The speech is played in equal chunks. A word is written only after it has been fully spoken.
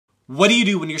What do you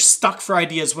do when you're stuck for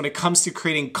ideas when it comes to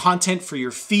creating content for your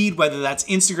feed, whether that's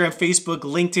Instagram, Facebook,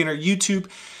 LinkedIn, or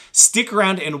YouTube? Stick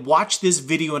around and watch this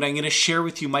video, and I'm going to share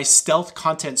with you my stealth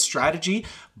content strategy.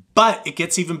 But it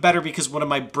gets even better because one of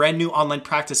my brand new online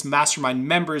practice mastermind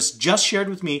members just shared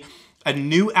with me a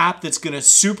new app that's going to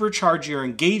supercharge your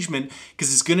engagement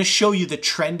because it's going to show you the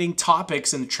trending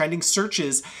topics and the trending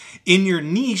searches in your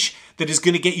niche that is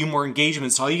going to get you more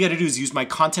engagement. So all you got to do is use my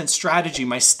content strategy,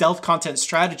 my stealth content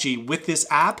strategy with this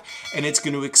app, and it's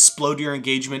going to explode your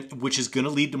engagement, which is going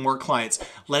to lead to more clients.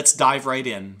 Let's dive right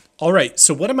in. All right,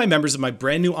 so one of my members of my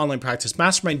brand new online practice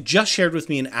mastermind just shared with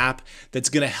me an app that's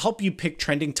going to help you pick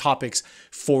trending topics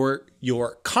for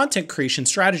your content creation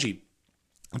strategy.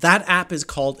 That app is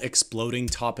called Exploding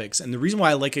Topics. And the reason why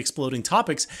I like Exploding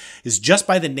Topics is just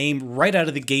by the name right out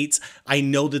of the gates, I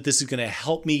know that this is going to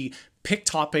help me pick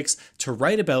topics to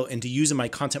write about and to use in my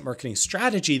content marketing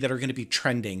strategy that are going to be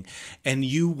trending. And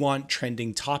you want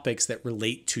trending topics that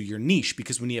relate to your niche,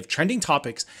 because when you have trending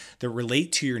topics that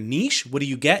relate to your niche, what do?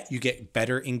 You get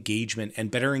better engagement, and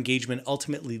better engagement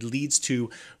ultimately leads to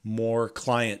more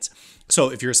clients. So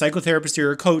if you're a psychotherapist or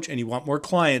you're a coach and you want more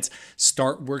clients,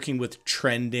 start working with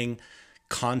trending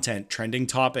content, trending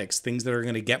topics, things that are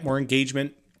going to get more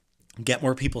engagement, get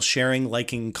more people sharing,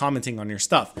 liking, commenting on your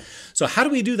stuff. So how do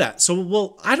we do that? So,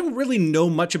 well, I don't really know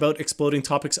much about Exploding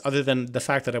Topics other than the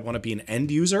fact that I want to be an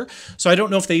end user. So I don't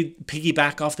know if they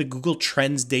piggyback off the Google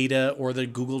Trends data or the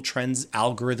Google Trends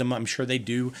algorithm. I'm sure they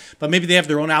do, but maybe they have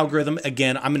their own algorithm.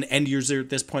 Again, I'm an end user at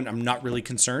this point. I'm not really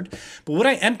concerned. But what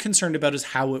I am concerned about is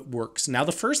how it works. Now,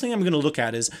 the first thing I'm going to look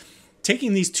at is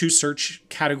taking these two search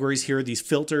categories here, these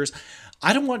filters.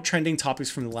 I don't want trending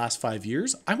topics from the last 5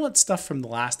 years. I want stuff from the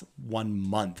last 1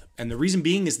 month. And the reason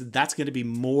being is that that's going to be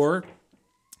more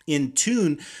in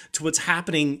tune to what's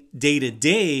happening day to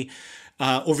day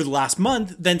over the last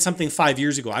month than something 5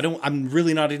 years ago. I'm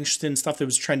really not interested in stuff that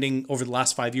was trending over the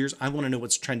last 5 years. I want to know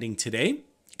what's trending today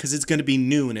because it's going to be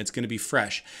new and it's going to be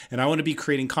fresh. And I want to be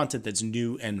creating content that's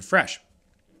new and fresh.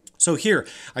 So here,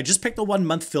 I just picked the 1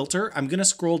 month filter. I'm going to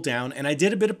scroll down and I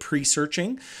did a bit of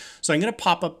pre-searching. So I'm going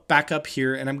to back up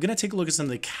here and I'm going to take a look at some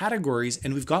of the categories,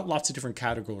 and we've got lots of different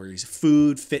categories: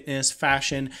 food, fitness,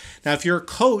 fashion. Now, if you're a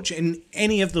coach in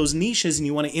any of those niches and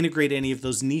you want to integrate any of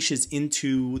those niches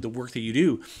into the work that you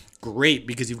do, great,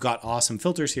 because you've got awesome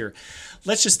filters here.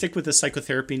 Let's just stick with the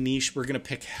psychotherapy niche. We're going to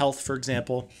pick health, for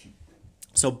example.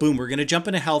 So boom, we're going to jump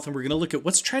into health and we're going to look at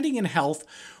what's trending in health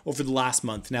over the last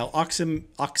month. Now,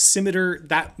 oximeter,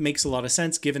 that makes a lot of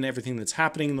sense given everything that's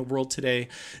happening in the world today.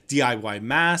 DIY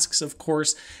masks, of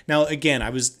course. Now, again,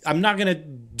 I'm not going to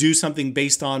do something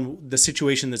based on the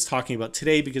situation that's talking about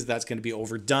today because that's going to be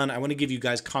overdone. I want to give you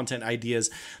guys content ideas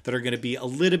that are going to be a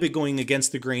little bit going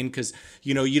against the grain because,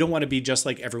 you don't want to be just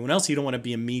like everyone else. You don't want to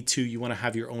be a me too. You want to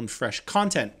have your own fresh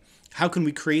content. How can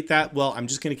we create that? Well, I'm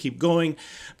just going to keep going.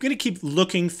 I'm going to keep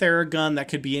looking. Theragun, that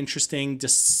could be interesting.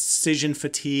 Decision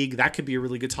fatigue, that could be a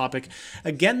really good topic.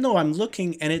 Again, though, I'm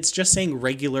looking and it's just saying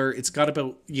regular. It's got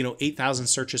about 8,000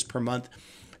 searches per month.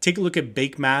 Take a look at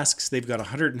bake masks. They've got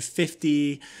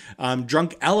 150.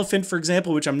 Drunk elephant, for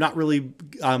example, which I'm not really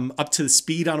up to the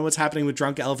speed on what's happening with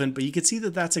drunk elephant, but you can see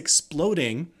that that's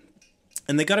exploding.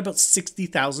 And they got about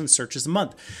 60,000 searches a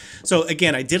month. So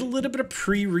again, I did a little bit of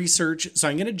pre-research. So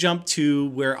I'm going to jump to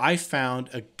where I found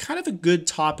a kind of a good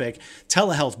topic.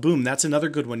 Telehealth, boom, that's another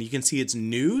good one. You can see it's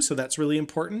new, so that's really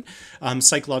important.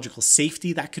 Psychological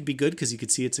safety, that could be good because you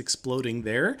could see it's exploding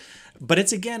there. But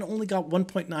it's, again, only got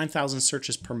 1.9 thousand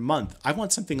searches per month. I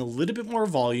want something a little bit more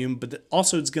volume, but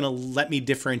also it's going to let me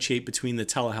differentiate between the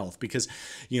telehealth because,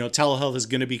 telehealth is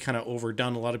going to be kind of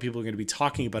overdone. A lot of people are going to be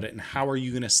talking about it, and how are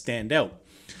you going to stand out?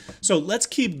 So let's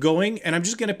keep going, and I'm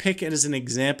just going to pick it as an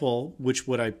example, which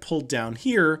what I pulled down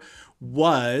here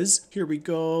was, here we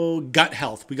go, gut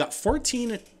health. We got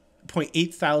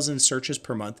 14.8 thousand searches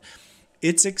per month.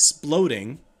 It's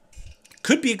exploding.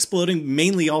 Could be exploding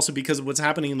mainly also because of what's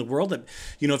happening in the world. That,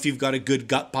 if you've got a good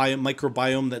gut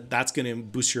microbiome, that's going to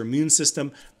boost your immune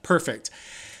system. Perfect.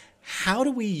 How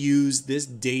do we use this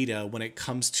data when it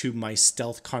comes to my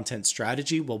stealth content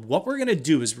strategy? Well, what we're going to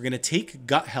do is we're going to take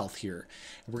gut health here.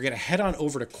 And we're going to head on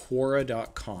over to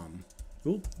Quora.com.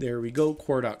 Oh, there we go,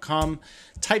 Quora.com.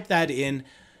 Type that in,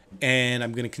 and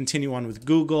I'm going to continue on with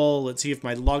Google. Let's see if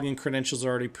my login credentials are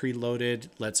already preloaded.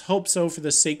 Let's hope so for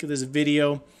the sake of this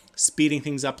video. Speeding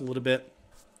things up a little bit.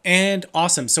 And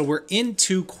awesome. So we're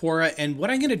into Quora, and what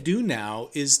I'm going to do now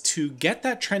is to get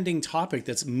that trending topic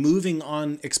that's moving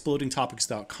on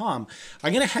explodingtopics.com.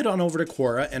 I'm going to head on over to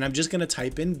Quora and I'm just going to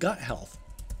type in gut health.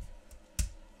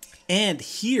 And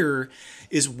here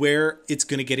is where it's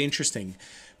going to get interesting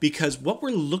because what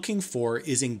we're looking for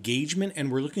is engagement, and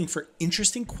we're looking for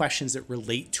interesting questions that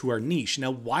relate to our niche.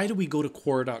 Now, why do we go to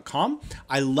Quora.com?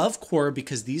 I love Quora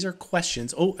because these are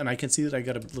questions. Oh, and I can see that I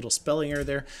got a little spelling error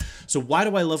there. So why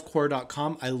do I love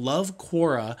Quora.com? I love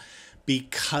Quora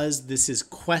because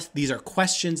these are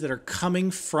questions that are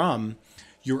coming from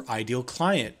your ideal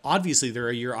client. Obviously,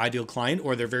 they're your ideal client,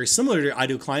 or they're very similar to your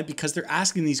ideal client because they're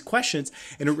asking these questions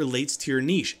and it relates to your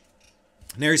niche.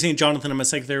 Now you're saying, Jonathan, I'm a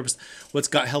psychotherapist.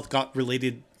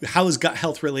 How is gut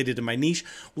health related to my niche?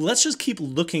 Well, let's just keep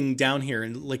looking down here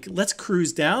and let's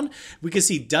cruise down. We can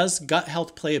see, does gut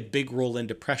health play a big role in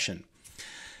depression?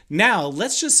 Now,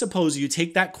 let's just suppose you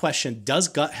take that question, does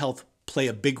gut health play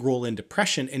a big role in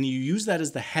depression, and you use that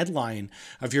as the headline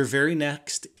of your very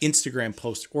next Instagram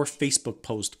post or Facebook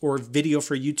post or video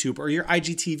for YouTube or your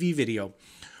IGTV video.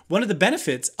 One of the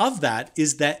benefits of that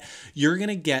is that you're going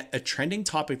to get a trending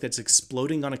topic that's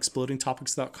exploding on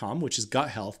explodingtopics.com, which is gut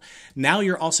health. Now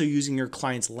you're also using your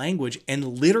client's language,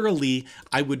 and literally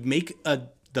I would make the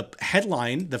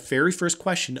headline, the very first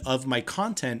question of my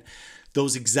content,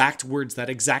 those exact words, that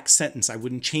exact sentence. I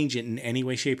wouldn't change it in any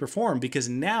way, shape, or form, because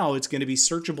now it's going to be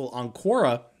searchable on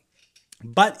Quora,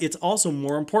 but it's also,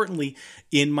 more importantly,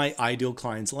 in my ideal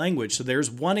client's language. So there's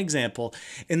one example.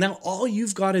 And now all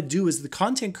you've got to do as the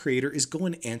content creator is go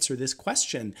and answer this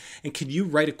question. And can you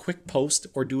write a quick post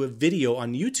or do a video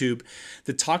on YouTube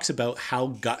that talks about how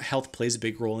gut health plays a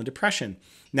big role in depression?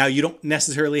 Now, you don't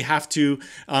necessarily have to,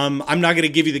 I'm not going to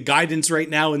give you the guidance right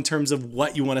now in terms of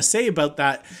what you want to say about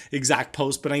that exact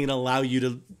post, but I'm going to allow you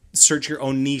to search your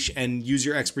own niche and use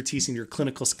your expertise and your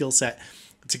clinical skill set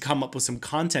to come up with some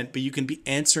content. But you can be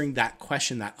answering that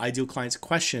question, that ideal client's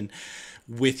question,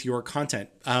 with your content.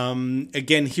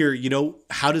 Again, here,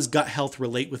 how does gut health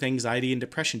relate with anxiety and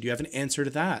depression? Do you have an answer to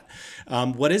that?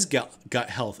 What is gut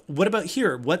health? What about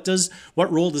here? What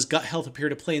role does gut health appear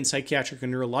to play in psychiatric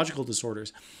and neurological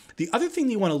disorders? The other thing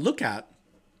that you want to look at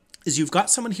is you've got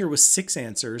someone here with 6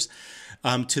 answers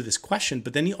to this question,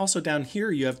 but then you also down here,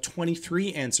 you have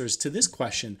 23 answers to this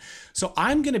question. So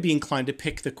I'm going to be inclined to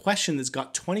pick the question that's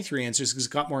got 23 answers because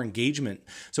it's got more engagement.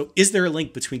 So is there a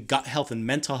link between gut health and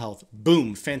mental health?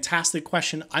 Boom, fantastic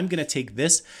question. I'm going to take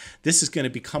this. This is going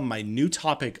to become my new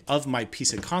topic of my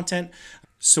piece of content.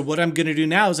 So what I'm going to do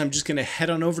now is I'm just going to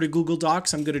head on over to Google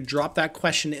Docs. I'm going to drop that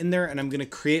question in there, and I'm going to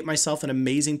create myself an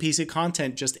amazing piece of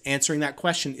content just answering that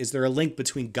question. Is there a link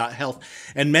between gut health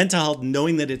and mental health?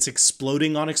 Knowing that it's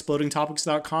exploding on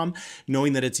explodingtopics.com,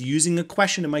 knowing that it's using a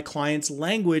question in my client's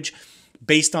language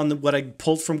based on what I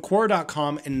pulled from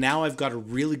Quora.com, and now I've got a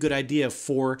really good idea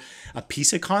for a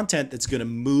piece of content that's going to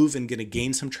move and going to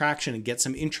gain some traction and get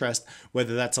some interest,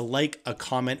 whether that's a like, a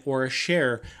comment, or a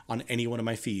share on any one of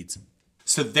my feeds.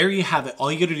 So there you have it. All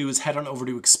you got to do is head on over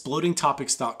to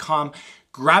explodingtopics.com,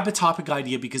 grab a topic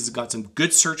idea because it's got some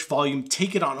good search volume,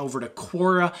 take it on over to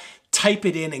Quora, type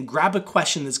it in, and grab a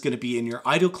question that's going to be in your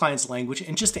ideal client's language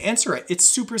and just answer it. It's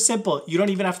super simple. You don't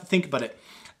even have to think about it.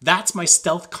 That's my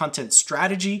stealth content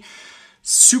strategy,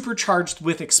 supercharged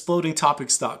with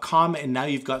explodingtopics.com. And now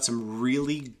you've got some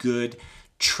really good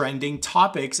trending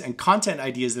topics and content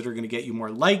ideas that are going to get you more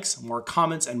likes, more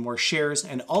comments, and more shares,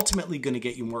 and ultimately going to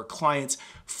get you more clients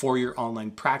for your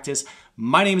online practice.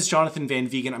 My name is Jonathan Van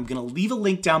Viegen. I'm going to leave a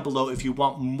link down below if you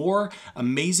want more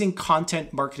amazing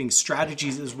content marketing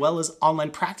strategies as well as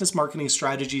online practice marketing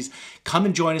strategies. Come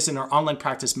and join us in our online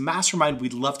practice mastermind.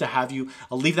 We'd love to have you.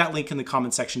 I'll leave that link in the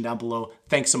comment section down below.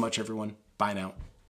 Thanks so much, everyone. Bye now.